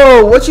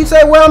 Oh, what you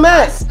say? Where I'm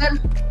at?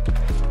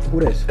 Who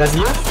this? That's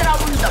you? I said I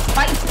wanted to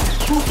fight,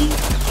 Spooky.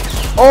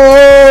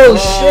 Oh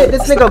shit!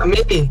 This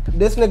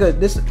nigga.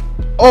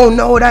 Oh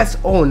no,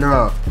 that's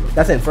nah.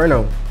 That's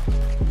Inferno.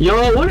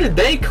 Yo, where did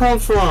they come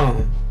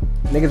from?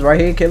 Niggas right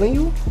here killing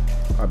you?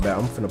 I bet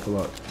I'm finna pull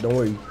up. Don't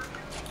worry.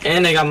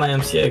 And they got my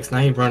MCX. Now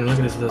he running. Look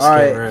at this little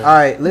Alright, right.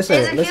 alright,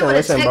 listen,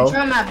 bro.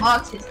 Drum at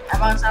boxes. At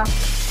Bronx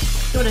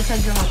House. Do the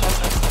tech drum at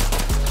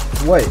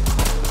boxes. What?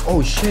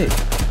 Oh shit.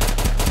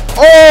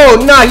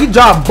 Oh nah, you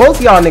dropped both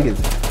y'all niggas.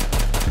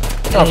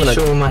 Y'all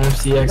finna my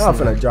MCX. Y'all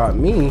finna drop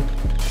me.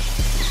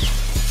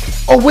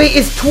 Oh wait,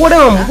 it's two of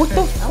them. What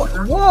the fuck?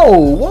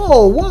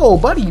 Whoa,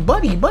 buddy.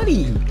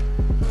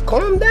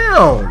 Calm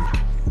down.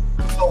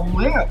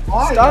 Where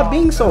are Stop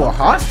being so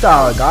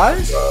hostile,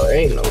 guys. Bro,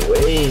 ain't no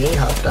way. They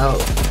hopped out.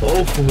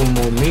 Both of them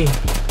on me.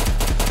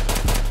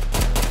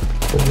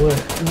 For what?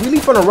 You really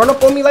finna run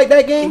up on me like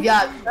that, gang?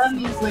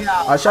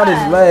 I shot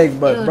his leg,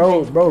 but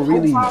bro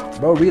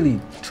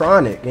really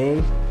trying it,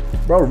 gang.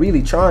 Bro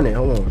really trying it.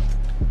 Hold on.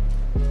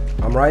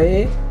 I'm right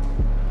here.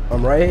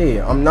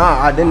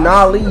 I did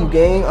not leave,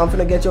 gang. I'm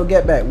finna get your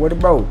get back. Where the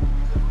bro?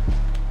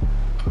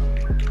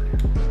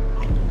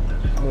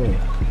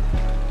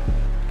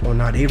 Oh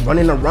nah, they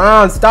running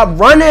around. Stop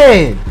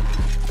running.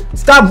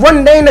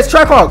 They in this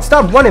track hawk.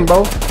 Stop running,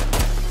 bro.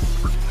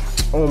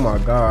 Oh my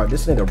god,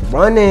 this nigga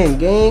running,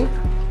 gang.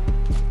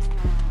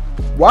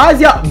 Why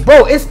is y'all,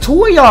 bro? It's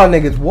two of y'all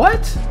niggas.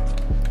 What?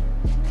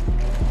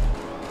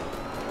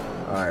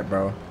 All right,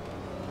 bro.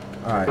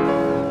 All right.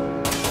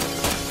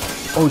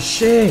 Oh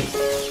shit.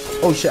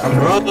 Bro,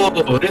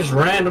 this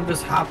random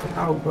just hopping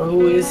out, bro.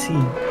 Who is he?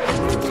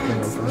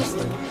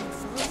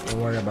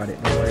 Don't worry about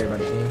it, man.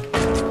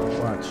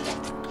 Watch.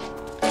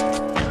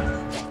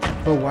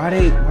 Bro, why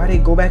they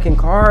go back in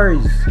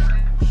cars?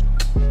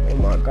 Oh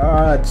my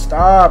god,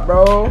 stop,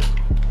 bro.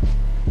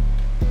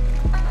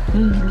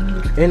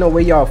 Ain't no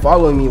way y'all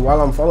following me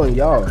while I'm following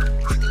y'all.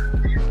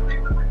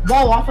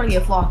 Whoa, I'm gonna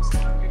get flocked.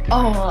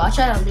 Oh, I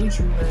tried to lose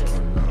you, but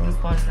it's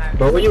fun.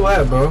 Bro, where you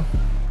at, bro?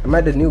 I'm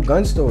at the new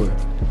gun store.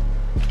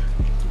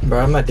 Bro,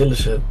 I'm at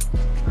dealership.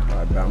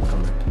 Alright, bro, I'm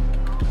coming.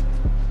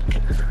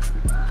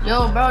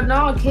 Yo, bro,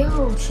 no,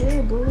 kill,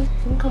 shit, bro.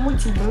 I'm come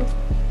with you, bro.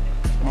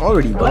 I'm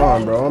already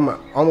gone, bro. I'm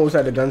almost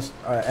at the guns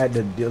at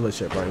the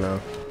dealership right now.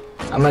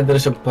 I'm at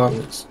dealership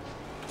apartments.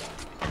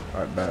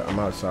 Alright, bet. I'm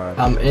outside.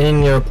 I'm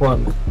in your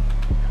apartment.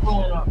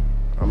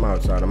 I'm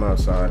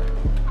outside.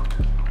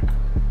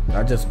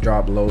 I just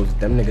dropped loads.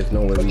 Them niggas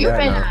know where we at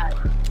now.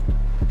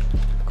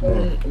 Come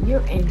on.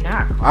 You're in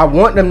that. I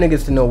want them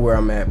niggas to know where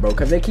I'm at, bro,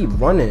 cause they keep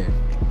running.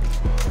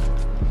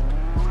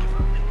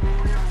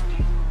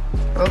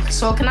 Okay,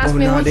 so can I spin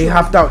no, with they you?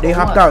 hopped out.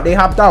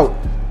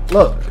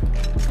 Look.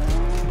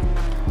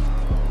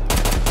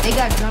 They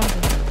got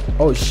jumping.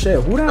 Oh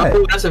shit, who that?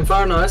 Oh, that's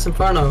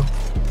Inferno.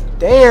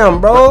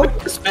 Damn, bro.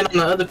 Spin on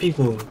the other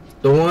people.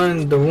 The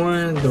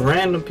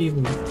random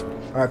people.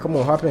 Alright, come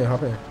on, hop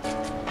in.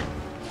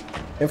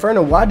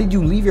 Inferno, why did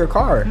you leave your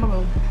car?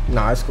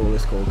 Nah, it's cool.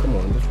 Come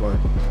on, just run.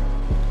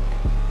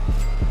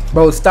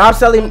 Bro, stop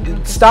sending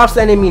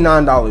me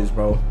 $9,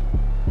 bro.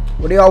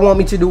 What do y'all want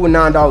me to do with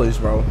 $9,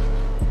 bro?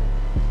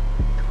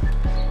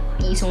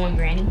 Eat someone,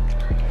 granny.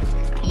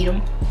 Eat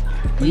them.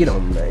 Eat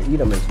them, man. Eat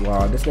them is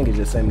wild. This nigga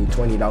just sent me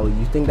 $20.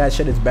 You think that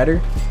shit is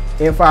better?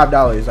 And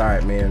 $5.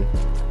 Alright, man.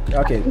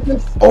 Okay.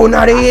 Oh,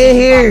 nah, they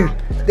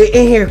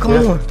in here.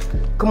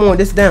 Come on.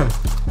 This them.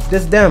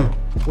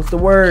 What's the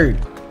word?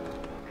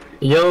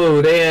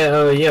 Yo, they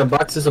at yeah,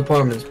 Box's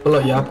apartments. Pull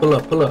up, y'all.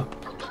 Pull up.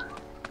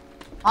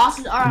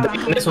 Bosses are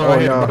This one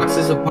right here,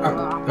 Box's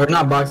apartment, or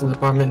not Box's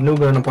apartment, New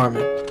Gun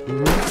apartment.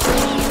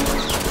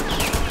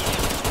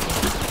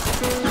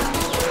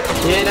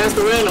 Yeah, that's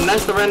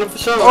the random for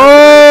sure.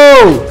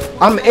 Oh,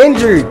 I'm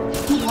injured.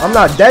 I'm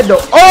not dead though.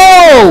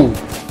 Oh,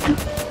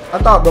 I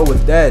thought bro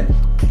was dead.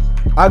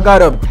 I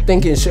got up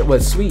thinking shit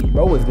was sweet.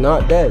 Bro was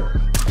not dead.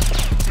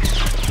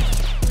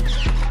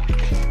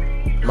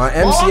 My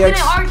MCX.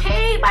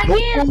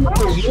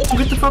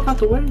 Get the fuck out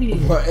the way.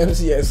 My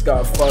MCX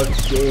got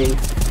fucked, gang.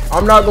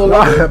 I'm not gonna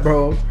lie,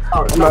 bro.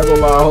 I'm not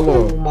gonna lie. Hold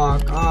on. Oh my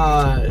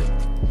god.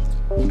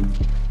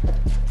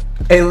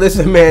 Hey,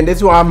 listen, man. This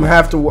is why I'm gonna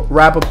have to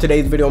wrap up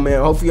today's video,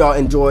 man. Hopefully y'all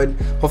enjoyed.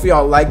 Hopefully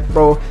y'all liked,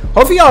 bro.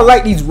 Hopefully y'all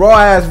like these raw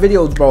ass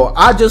videos, bro.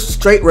 I just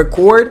straight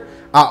record.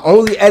 I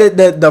only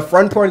edit the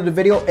front part of the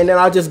video, and then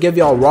I'll just give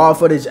y'all raw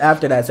footage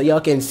after that, so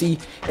y'all can see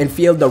and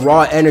feel the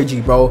raw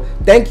energy, bro.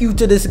 Thank you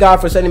to this guy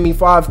for sending me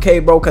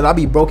 5K, bro, because I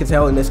be broke as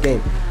hell in this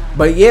game.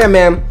 But yeah,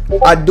 man,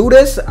 I do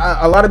this.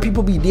 A lot of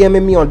people be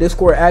DMing me on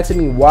Discord asking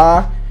me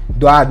why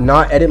do I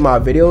not edit my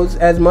videos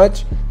as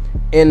much,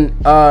 and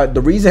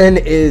the reason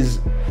is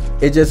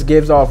it just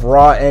gives off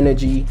raw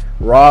energy,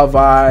 raw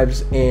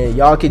vibes, and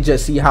y'all can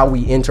just see how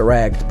we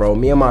interact, bro.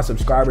 Me and my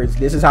subscribers,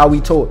 this is how we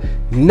talk.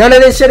 None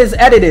of this shit is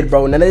edited,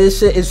 bro. None of this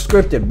shit is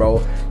scripted,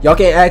 bro. Y'all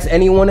can ask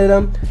any one of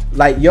them,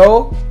 like,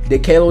 yo,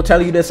 did Kalo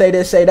tell you to say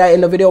this, say that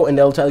in the video? And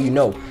they'll tell you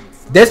no.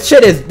 This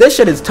shit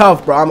is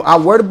tough, bro. I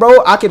word,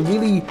 bro, I could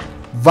really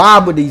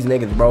vibe with these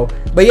niggas, bro.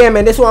 But yeah,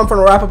 man, this is what I'm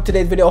gonna wrap up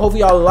today's video.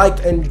 Hopefully y'all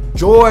liked and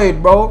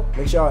enjoyed, bro.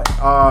 Make sure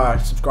y'all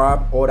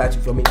subscribe, all that,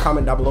 you feel me.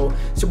 Comment down below.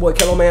 It's your boy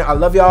Kalo, man. I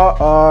love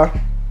y'all.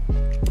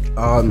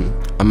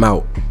 I'm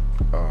out.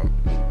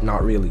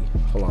 Not really.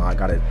 Hold on, I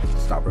gotta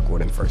stop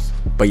recording first.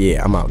 But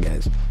yeah, I'm out,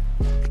 guys.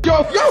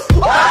 Yo!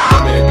 Come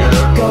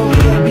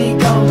ahead, be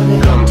gone with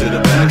it. Come to the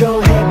back. Go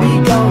ahead,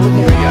 be gone with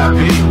it.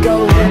 VIP.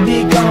 Go ahead,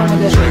 be gone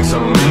with it. Drink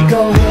some of me.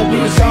 Go ahead, be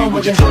gone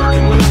with it.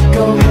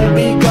 Go ahead,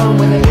 be gone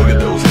with it. Look at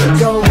those hips.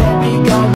 Go ahead, be gone.